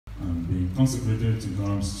been consecrated to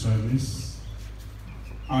God's service?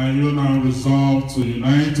 Are you now resolved to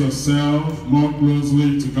unite yourself more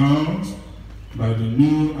closely to God by the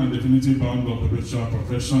new and definitive bond of perpetual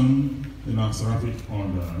profession in our seraphic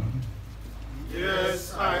order?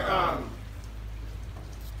 Yes, I am.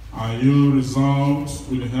 Are you resolved,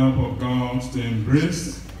 with the help of God, to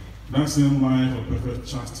embrace that same life of perfect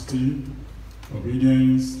chastity,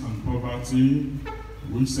 obedience, and poverty,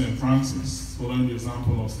 which St. Francis, following the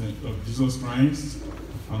example of Jesus Christ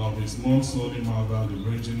and of his most holy mother, the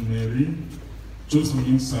Virgin Mary, chose for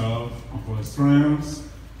himself and for his friars,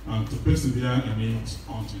 and to persevere in it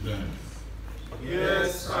unto death?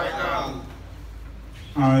 Yes, I am.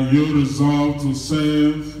 Are you resolved to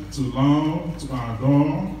serve, to love, to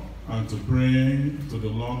adore, and to pray to the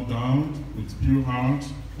Lord God with pure heart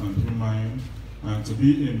and pure mind, and to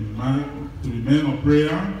be men of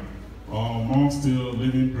prayer, or more still,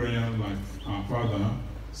 living prayer like our Father,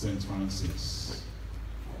 St. Francis?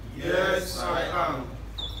 Yes, I am.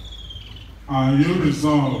 Are you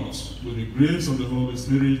resolved, with the grace of the Holy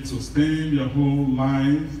Spirit, to spend your whole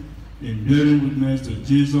life in bearing witness to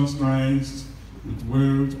Jesus Christ with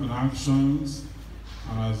words and actions,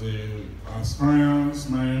 and as friars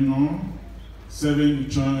minor, serving the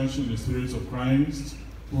church in the Spirit of Christ,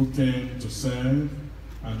 who came to serve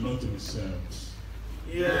and not to be served?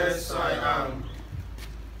 Yes, I am.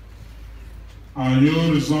 Are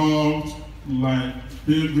you resolved, like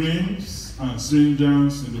pilgrims and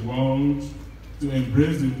strangers in the world, to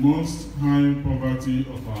embrace the most high poverty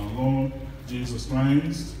of our Lord Jesus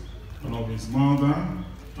Christ and of his mother,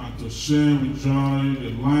 and to share with joy the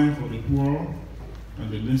life of the poor and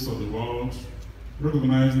the least of the world,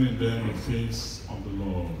 recognizing in them the face of the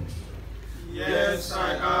Lord? Yes,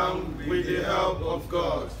 I am, with the help of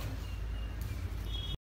God.